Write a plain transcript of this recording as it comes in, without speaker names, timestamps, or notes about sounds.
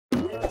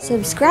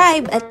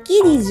Subscribe at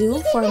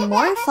KiddiZoo for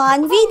more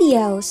fun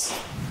videos.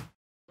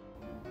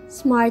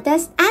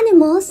 Smartest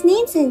animals,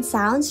 names and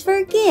sounds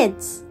for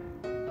kids.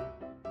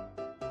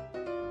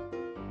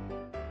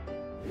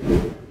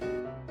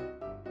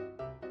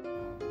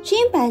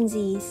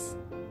 Chimpanzees.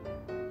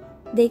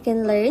 They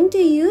can learn to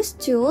use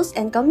tools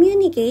and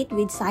communicate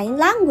with sign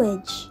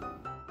language.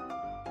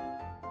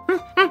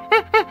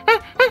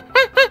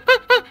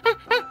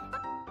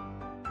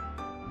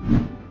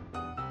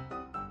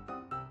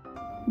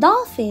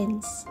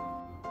 Dolphins.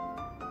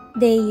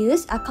 They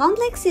use a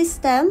complex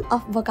system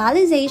of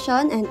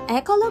vocalization and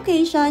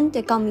echolocation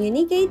to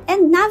communicate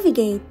and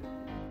navigate.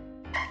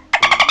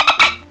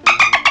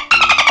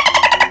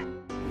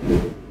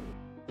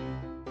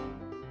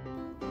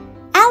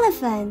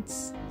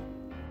 Elephants.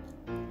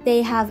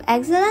 They have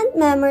excellent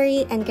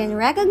memory and can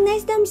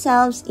recognize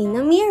themselves in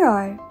a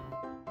mirror.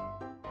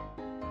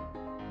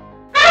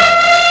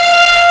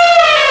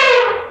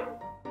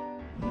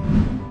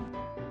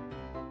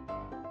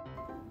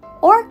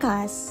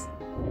 Orcas.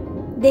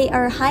 They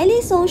are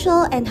highly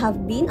social and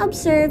have been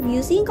observed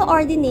using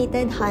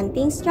coordinated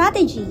hunting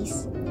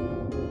strategies.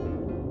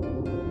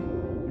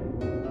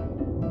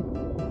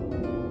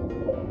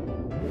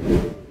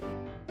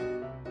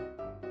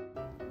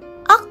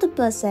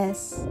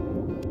 Octopuses.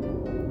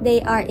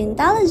 They are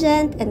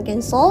intelligent and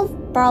can solve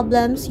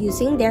problems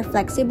using their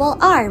flexible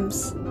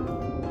arms.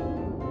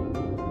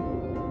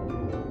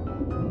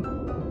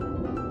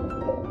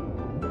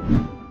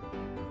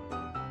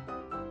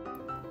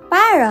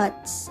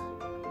 Parrots.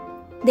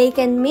 They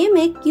can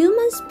mimic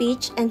human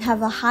speech and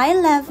have a high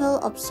level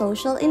of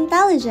social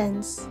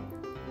intelligence.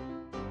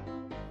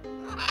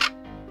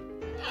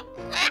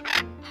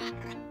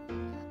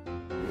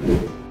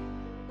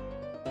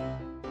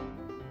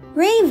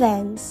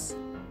 Ravens.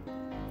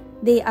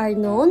 They are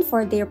known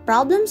for their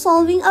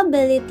problem-solving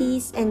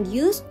abilities and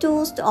use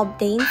tools to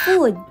obtain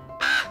food.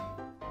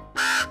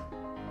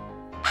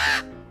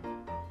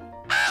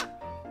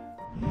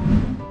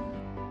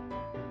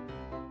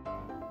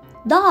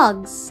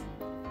 Dogs.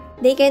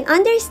 They can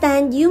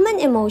understand human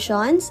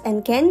emotions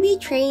and can be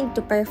trained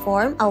to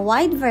perform a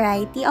wide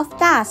variety of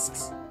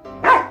tasks.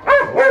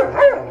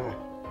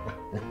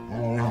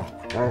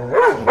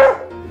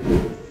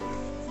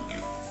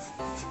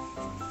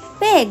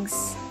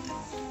 Pigs.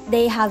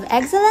 They have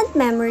excellent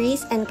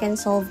memories and can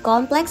solve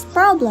complex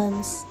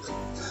problems.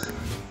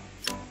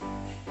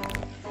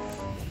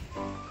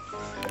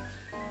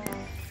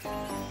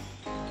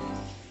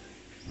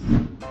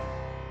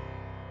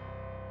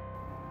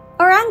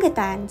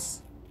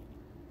 Orangutans.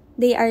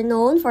 They are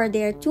known for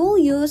their tool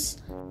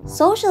use,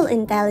 social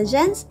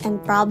intelligence,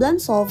 and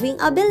problem-solving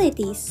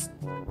abilities.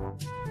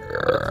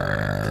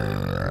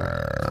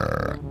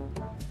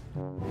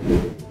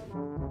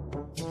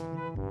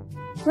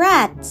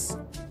 Rats.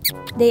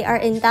 They are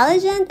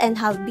intelligent and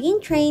have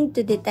been trained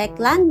to detect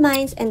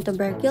landmines and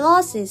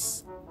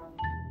tuberculosis.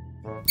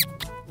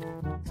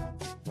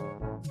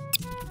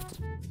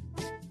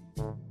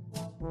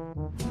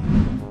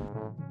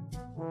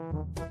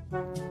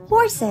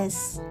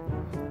 Horses.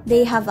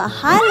 They have a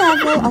high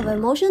level of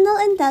emotional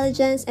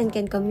intelligence and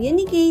can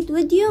communicate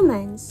with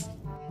humans.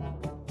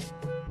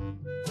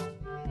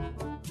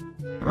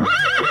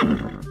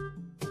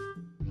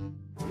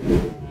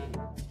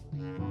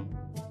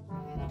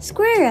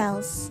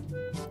 Squirrels.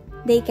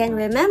 They can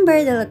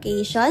remember the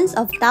locations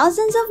of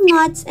thousands of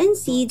nuts and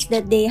seeds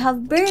that they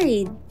have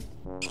buried.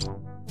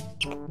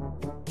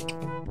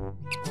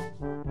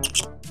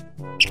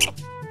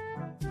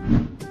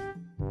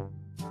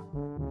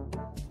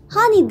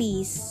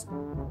 Honeybees.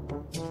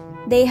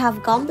 They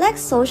have complex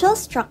social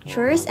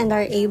structures and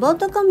are able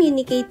to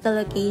communicate the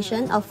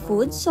location of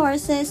food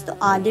sources to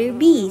other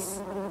bees.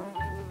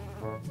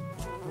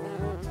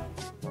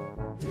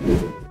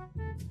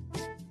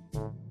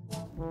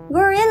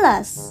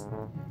 Gorillas.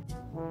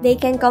 They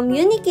can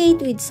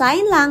communicate with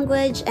sign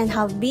language and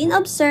have been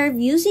observed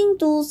using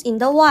tools in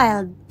the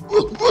wild.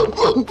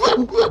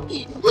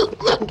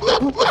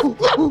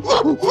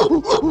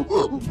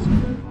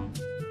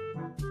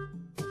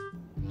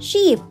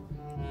 Sheep.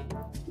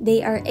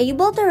 They are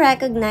able to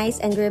recognize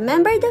and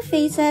remember the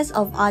faces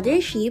of other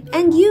sheep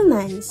and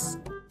humans.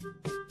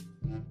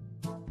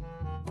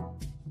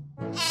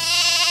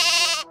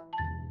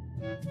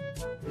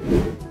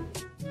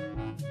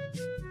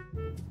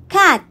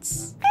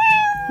 Cats.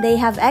 They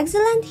have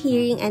excellent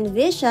hearing and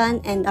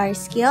vision and are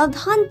skilled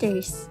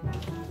hunters.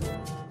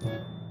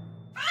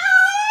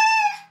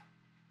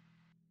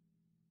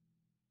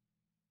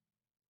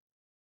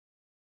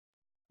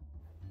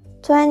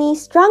 "20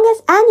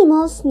 strongest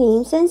animals,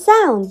 names and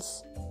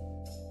sounds."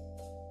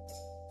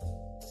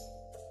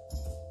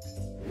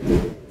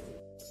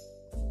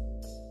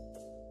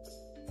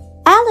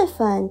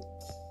 Elephant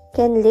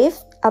can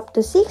lift up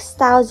to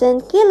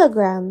 6,000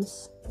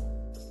 kilograms.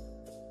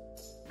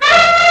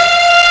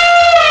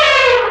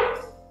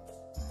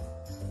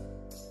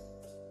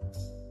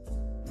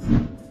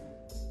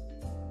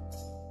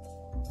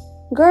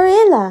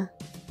 Gorilla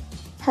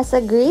has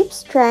a grip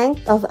strength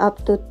of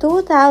up to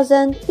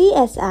 2,000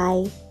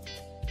 psi.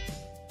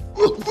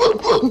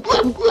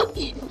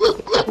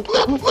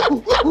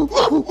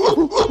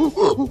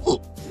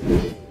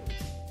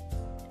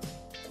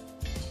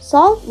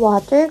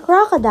 Saltwater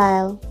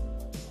crocodile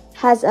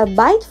has a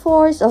bite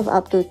force of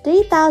up to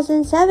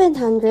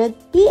 3,700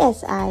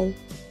 psi.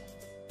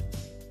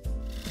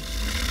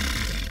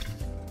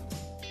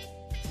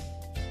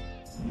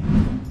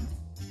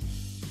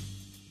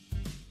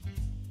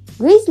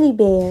 Grizzly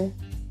bear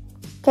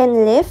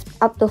can lift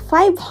up to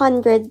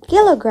 500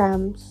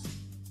 kilograms.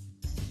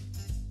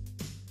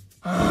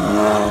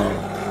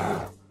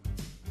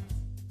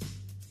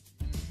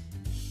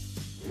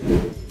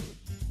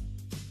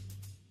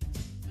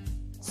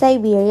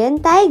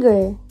 Siberian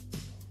tiger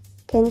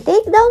can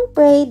take down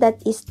prey that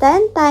is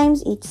 10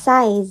 times its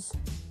size.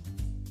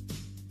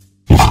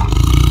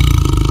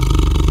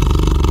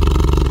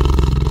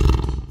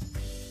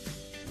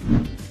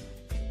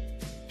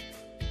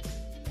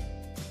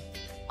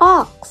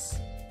 Ox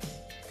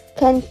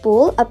can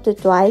pull up to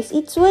twice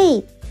its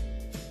weight.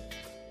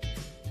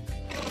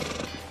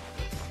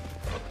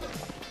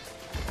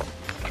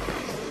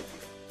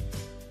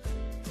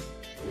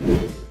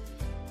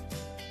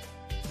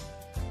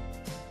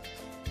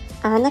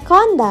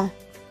 Anaconda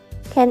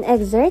can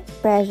exert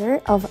pressure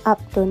of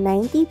up to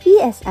 90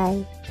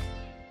 psi.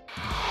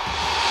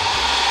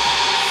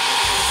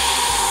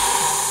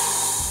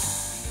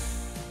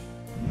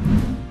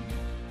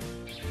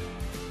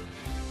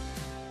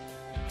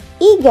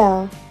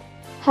 Eagle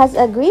has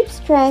a grip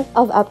strength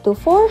of up to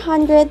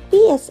 400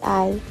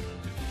 psi.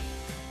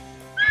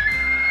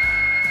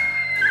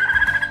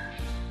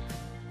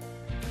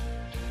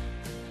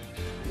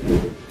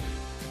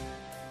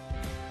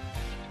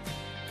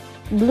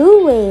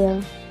 Blue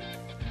whale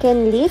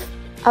can lift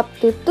up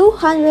to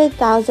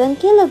 200,000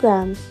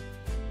 kilograms.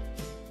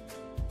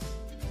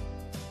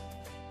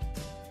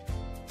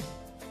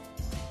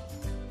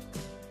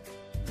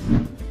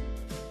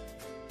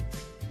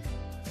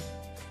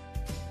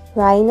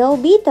 Rhino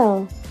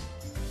beetle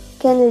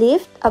can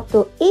lift up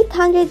to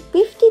 850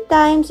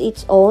 times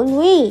its own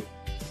weight.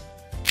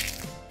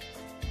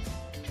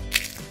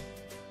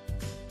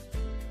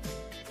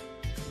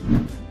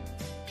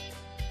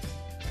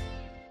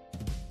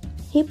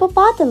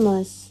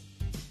 Hippopotamus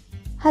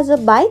has a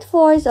bite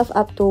force of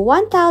up to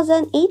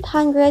 1,800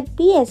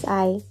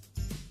 psi.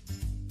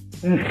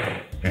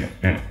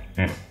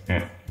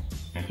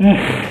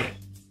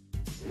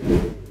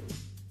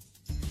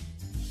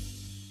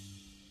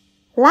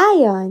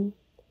 Lion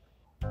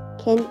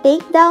can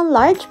take down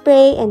large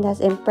prey and has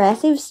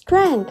impressive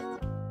strength.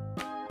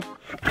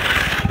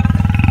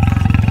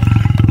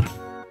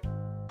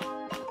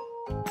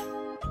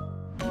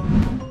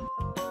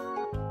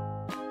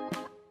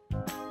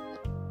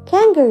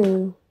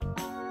 Kangaroo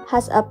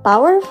has a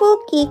powerful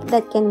kick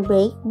that can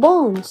break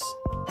bones.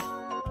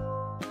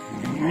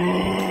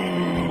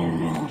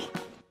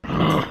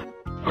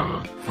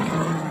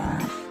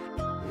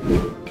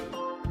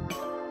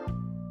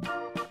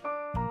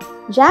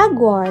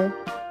 Jaguar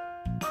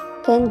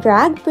can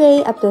drag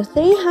prey up to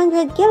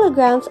 300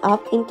 kilograms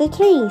up into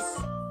trees.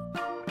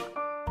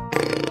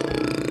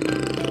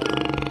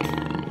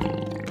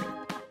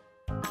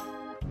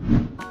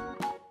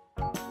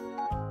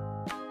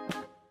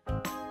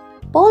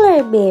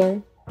 Polar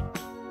bear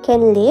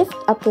can lift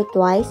up to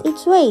twice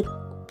its weight.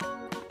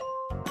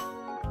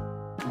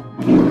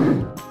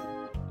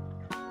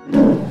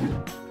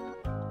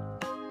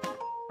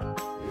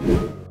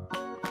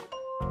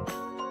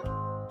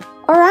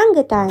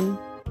 Orangutan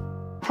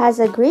has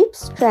a grip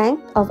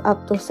strength of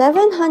up to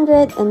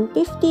 750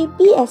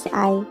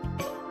 psi.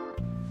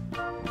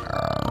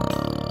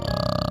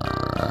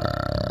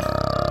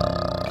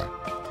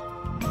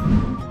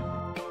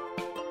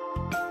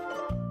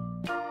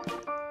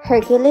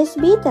 Hercules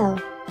beetle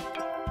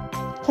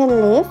can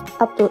lift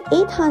up to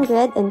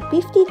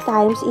 850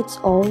 times its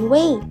own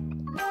weight.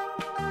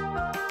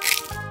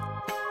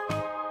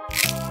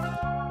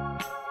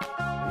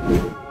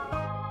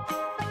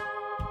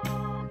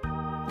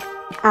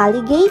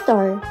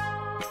 Alligator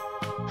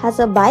has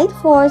a bite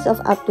force of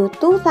up to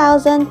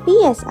 2,000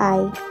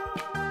 psi.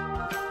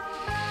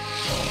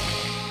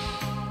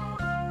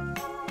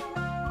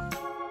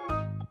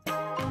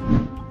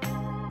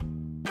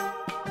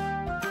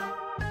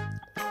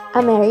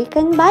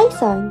 American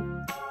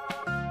bison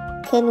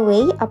can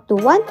weigh up to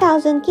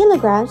 1,000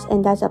 kilograms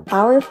and has a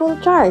powerful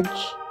charge.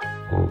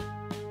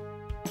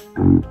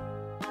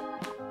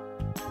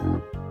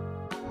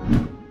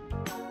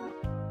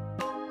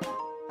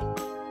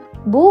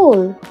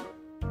 Bull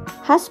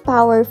has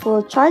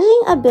powerful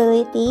charging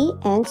ability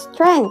and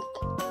strength.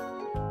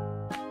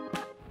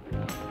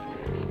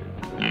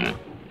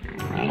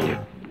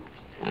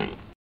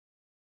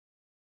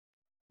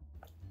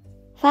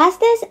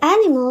 Fastest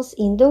animals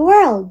in the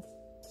world.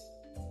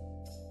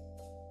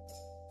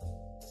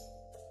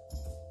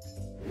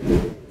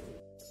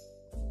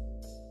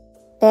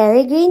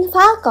 Peregrine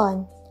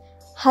falcon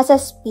has a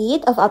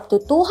speed of up to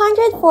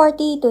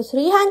 240 to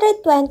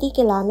 320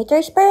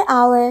 kilometers per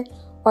hour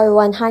or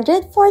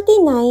 149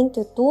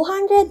 to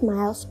 200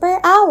 miles per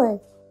hour.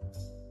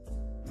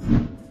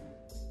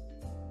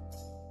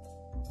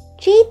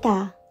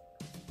 Cheetah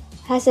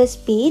has a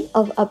speed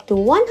of up to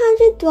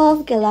 112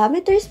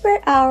 kilometers per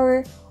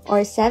hour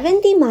or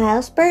 70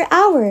 miles per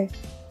hour.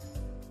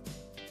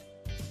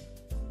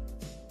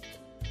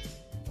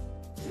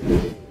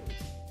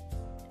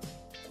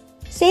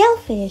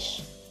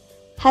 Sailfish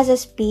has a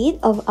speed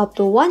of up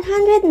to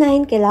 109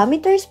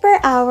 kilometers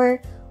per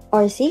hour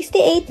or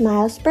 68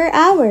 miles per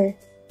hour.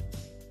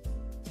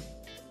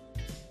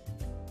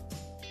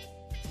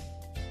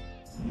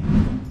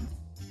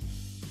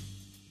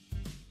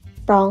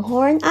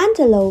 Pronghorn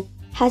antelope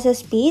has a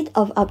speed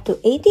of up to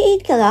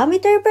 88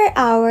 kilometers per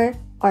hour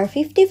or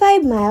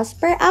 55 miles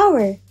per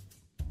hour.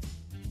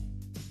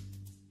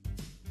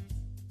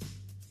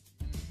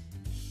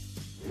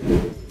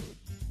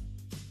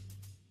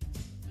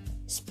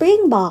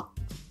 Springbok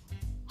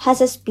has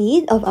a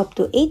speed of up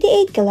to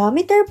 88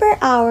 kilometers per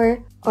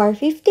hour or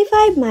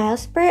 55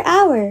 miles per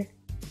hour.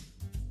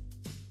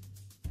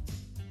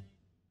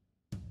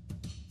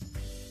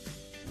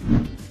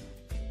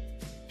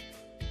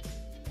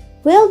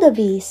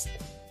 Wildebeest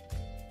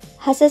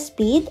has a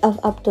speed of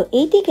up to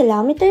 80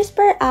 kilometers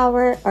per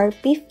hour or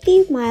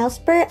 50 miles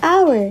per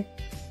hour.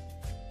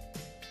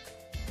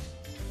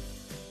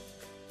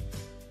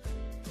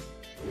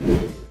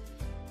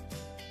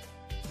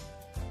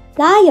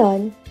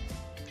 Lion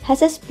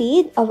has a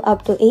speed of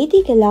up to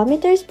 80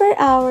 kilometers per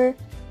hour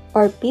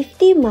or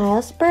 50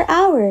 miles per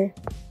hour.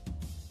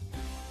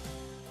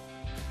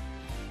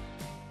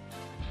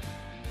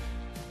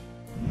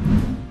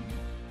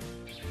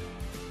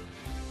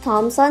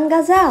 Thompson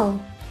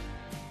gazelle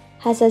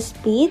has a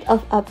speed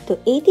of up to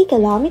 80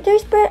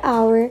 kilometers per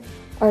hour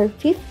or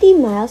 50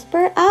 miles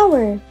per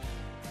hour.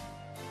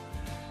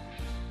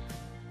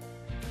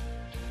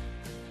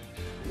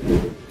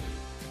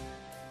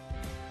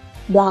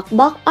 Black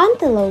buck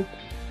antelope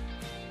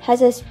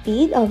has a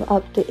speed of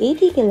up to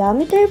 80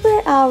 kilometers per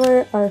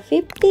hour or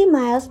 50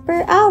 miles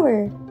per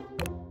hour.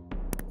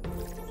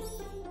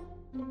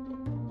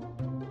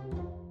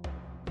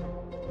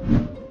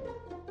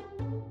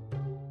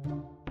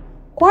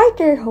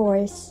 Quarter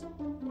horse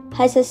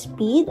has a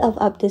speed of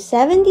up to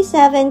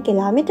 77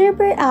 kilometers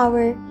per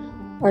hour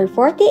or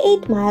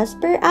 48 miles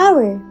per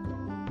hour.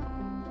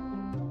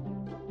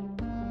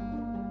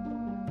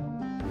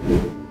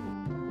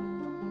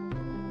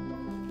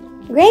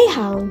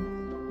 Greyhound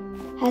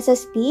has a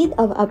speed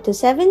of up to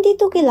 72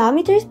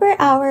 kilometers per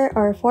hour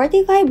or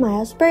 45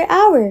 miles per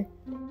hour.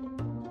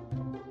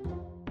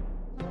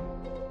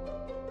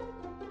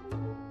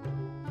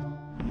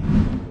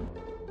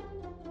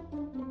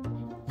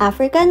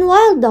 African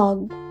wild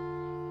dog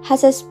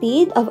has a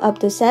speed of up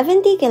to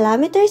 70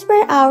 kilometers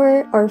per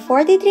hour or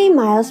 43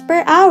 miles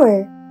per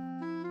hour.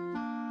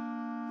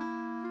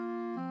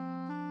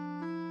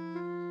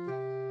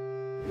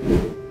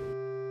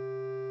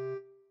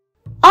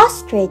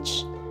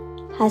 Ostrich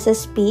has a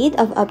speed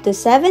of up to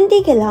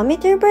 70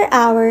 kilometers per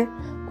hour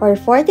or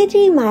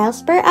 43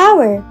 miles per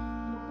hour.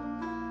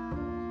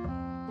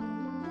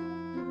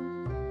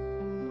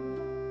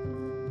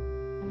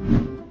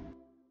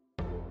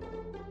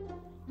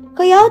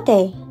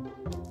 Coyote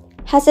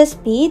has a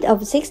speed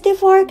of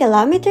 64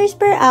 kilometers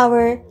per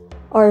hour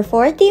or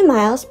 40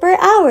 miles per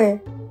hour.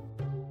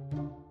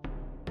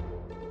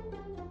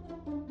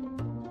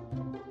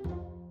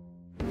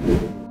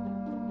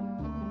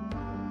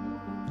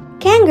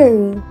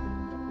 Kangaroo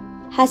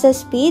has a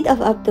speed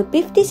of up to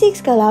 56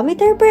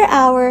 kilometers per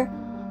hour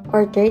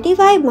or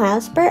 35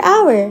 miles per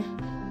hour.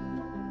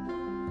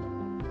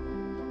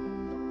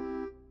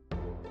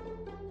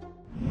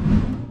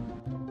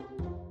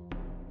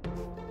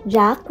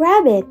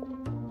 Jackrabbit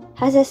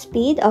has a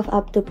speed of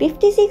up to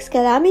 56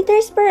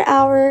 kilometers per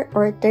hour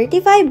or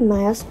 35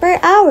 miles per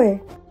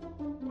hour.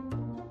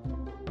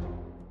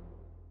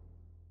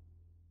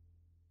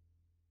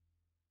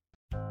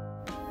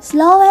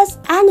 Slowest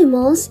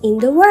animals in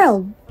the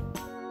world.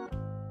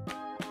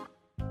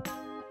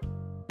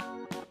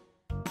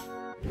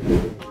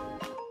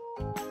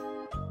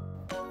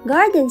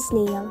 Garden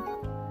snail.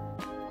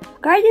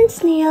 Garden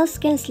snails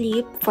can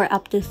sleep for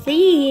up to 3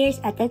 years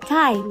at a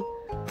time.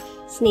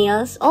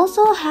 Snails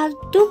also have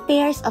 2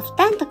 pairs of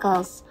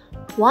tentacles,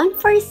 one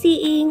for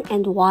seeing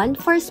and one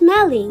for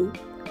smelling.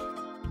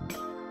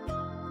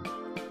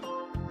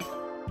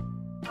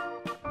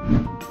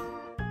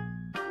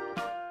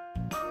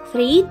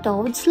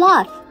 Three-toed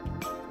sloth.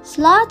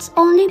 Sloths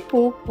only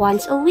poop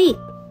once a week,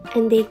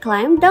 and they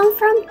climb down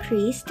from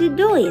trees to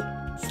do it.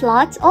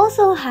 Sloths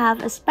also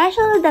have a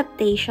special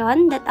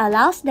adaptation that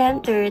allows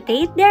them to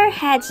rotate their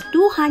heads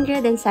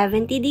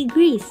 270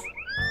 degrees.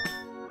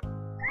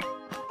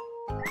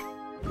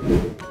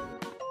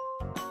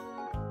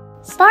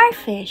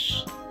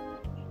 Starfish.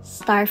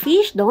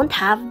 Starfish don't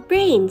have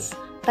brains,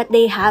 but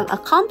they have a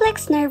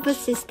complex nervous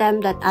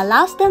system that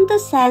allows them to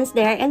sense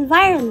their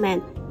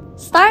environment.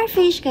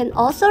 Starfish can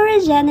also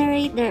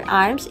regenerate their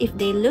arms if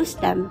they lose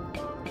them.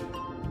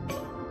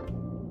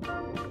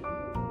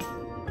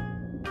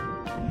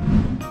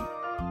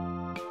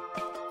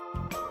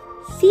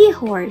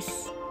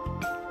 Seahorse.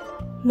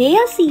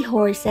 Male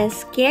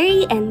seahorses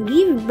carry and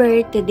give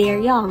birth to their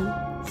young.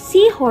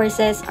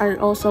 Seahorses are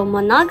also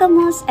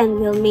monogamous and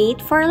will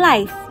mate for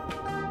life.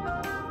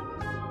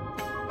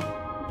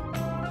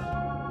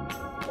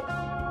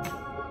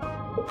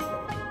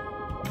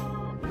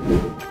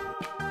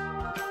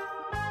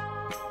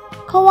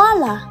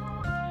 Koala.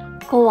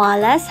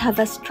 Koalas have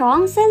a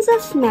strong sense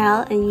of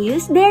smell and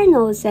use their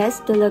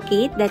noses to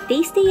locate the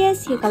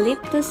tastiest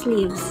eucalyptus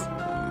leaves.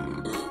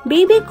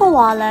 Baby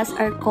koalas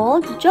are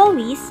called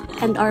joeys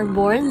and are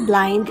born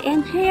blind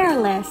and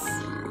hairless.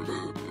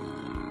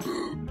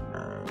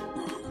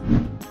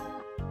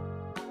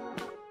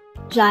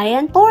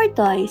 Giant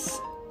tortoise.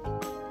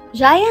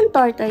 Giant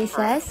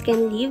tortoises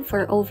can live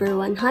for over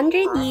 100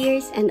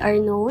 years and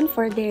are known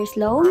for their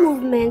slow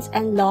movements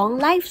and long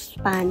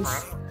lifespans.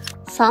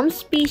 Some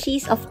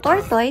species of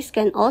tortoise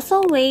can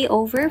also weigh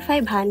over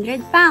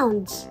 500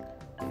 pounds.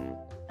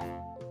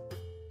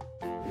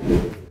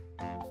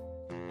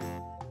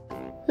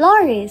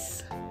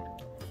 Loris.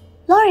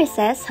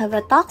 Lorises have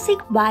a toxic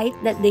bite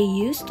that they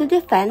use to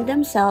defend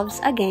themselves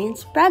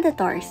against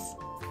predators.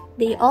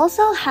 They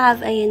also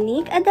have a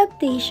unique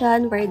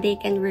adaptation where they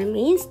can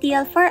remain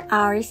still for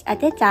hours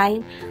at a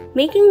time,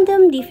 making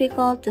them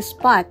difficult to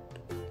spot.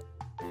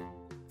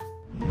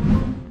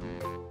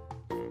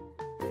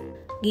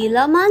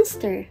 Gila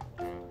monster.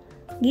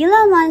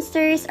 Gila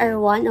monsters are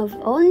one of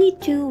only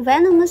 2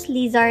 venomous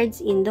lizards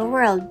in the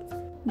world.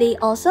 They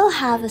also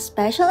have a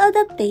special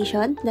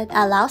adaptation that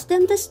allows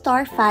them to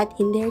store fat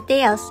in their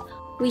tails,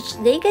 which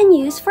they can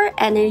use for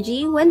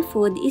energy when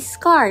food is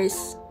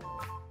scarce.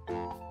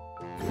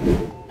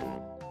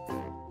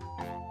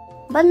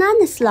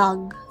 Banana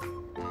slug.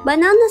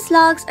 Banana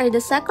slugs are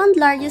the second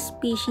largest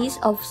species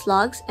of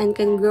slugs and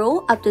can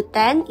grow up to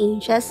 10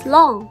 inches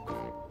long.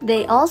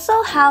 They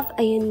also have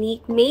a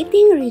unique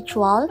mating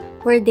ritual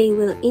where they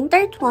will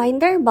intertwine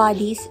their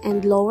bodies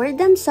and lower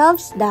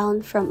themselves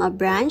down from a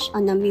branch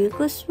on a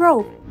mucus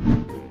rope.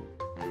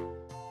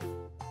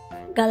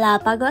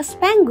 Galapagos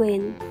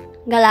penguin.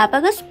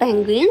 Galapagos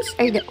penguins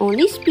are the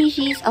only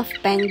species of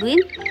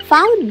penguin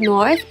found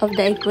north of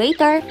the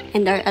equator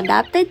and are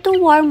adapted to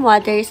warm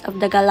waters of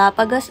the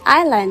Galapagos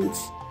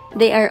Islands.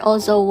 They are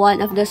also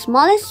one of the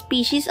smallest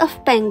species of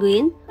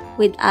penguin,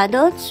 with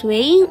adults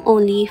weighing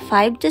only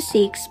 5 to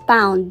 6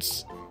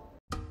 pounds.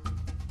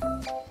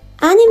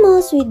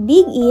 Animals with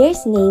big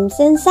ears, names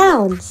and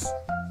sounds.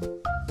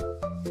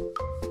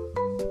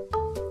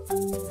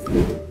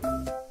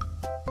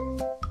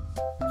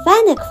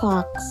 Fennec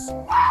fox.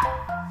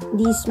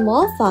 These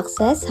small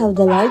foxes have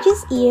the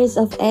largest ears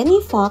of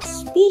any fox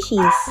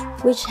species,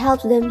 which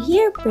helps them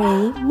hear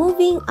prey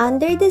moving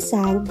under the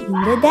sand in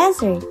the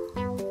desert.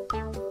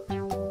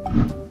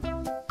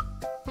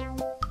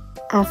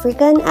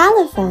 African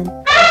elephant.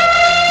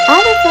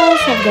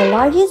 Elephants have the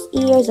largest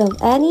ears of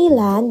any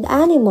land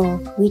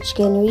animal, which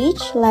can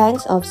reach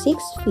lengths of 6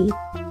 feet.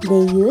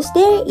 They use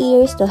their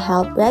ears to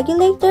help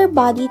regulate their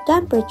body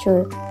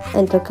temperature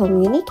and to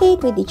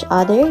communicate with each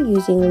other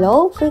using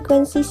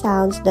low-frequency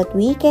sounds that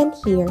we can't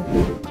hear.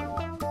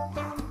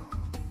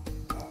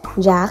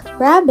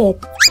 Jackrabbit.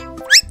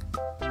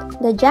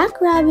 The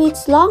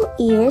jackrabbit's long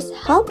ears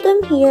help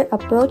them hear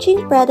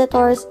approaching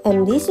predators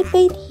and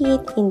dissipate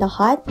heat in the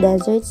hot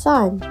desert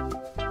sun.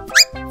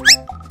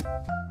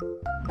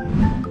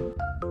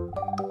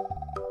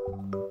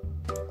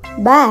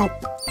 Bat.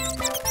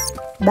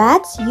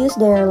 Bats use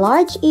their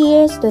large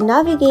ears to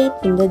navigate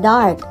in the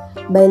dark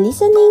by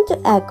listening to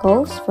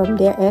echoes from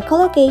their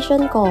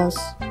echolocation calls.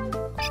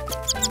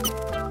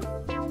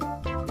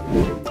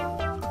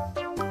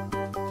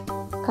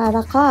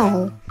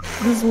 Caracal.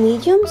 These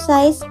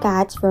medium-sized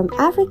cats from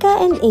Africa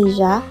and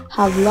Asia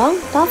have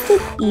long tufted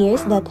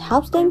ears that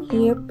helps them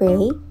hear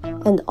prey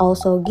and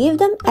also give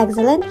them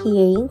excellent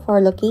hearing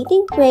for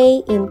locating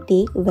prey in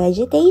thick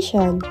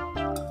vegetation.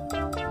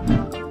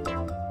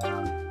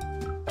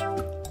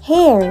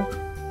 Hare.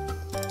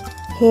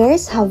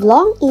 Hares have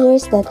long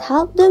ears that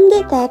help them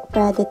detect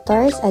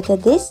predators at a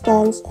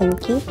distance and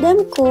keep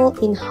them cool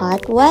in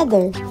hot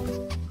weather.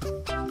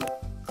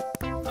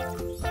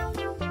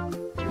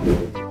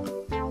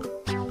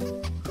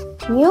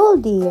 Mule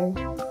deer.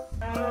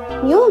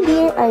 Mule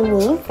deer are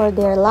named for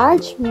their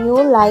large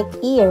mule-like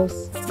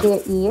ears.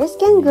 Their ears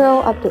can grow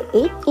up to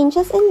 8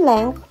 inches in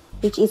length,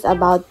 which is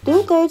about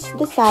 2/3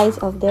 the size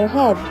of their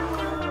head.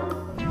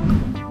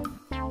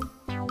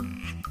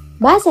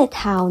 Basset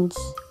hounds.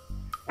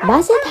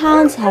 Basset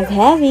hounds have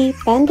heavy,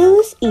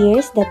 pendulous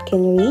ears that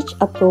can reach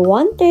up to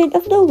 1/3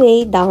 of the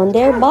way down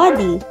their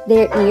body.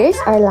 Their ears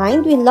are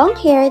lined with long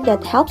hair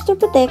that helps to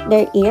protect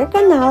their ear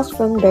canals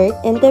from dirt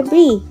and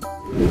debris.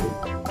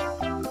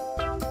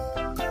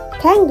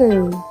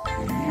 Kangaroo.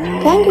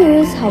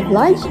 Kangaroos have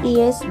large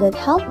ears that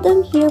help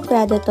them hear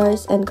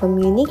predators and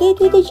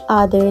communicate with each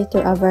other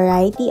through a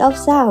variety of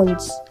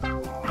sounds.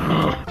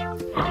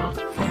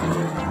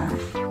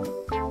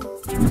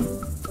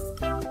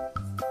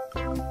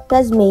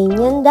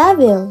 Tasmanian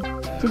devil.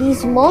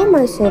 These small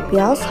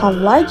marsupials have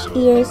large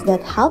ears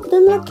that help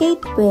them locate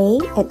prey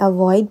and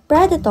avoid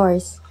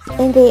predators.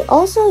 And they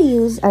also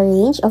use a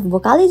range of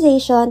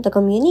vocalization to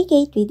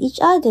communicate with each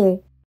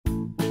other.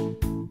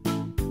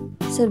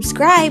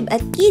 Subscribe at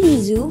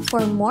KiddiZoo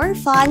for more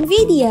fun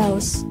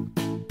videos.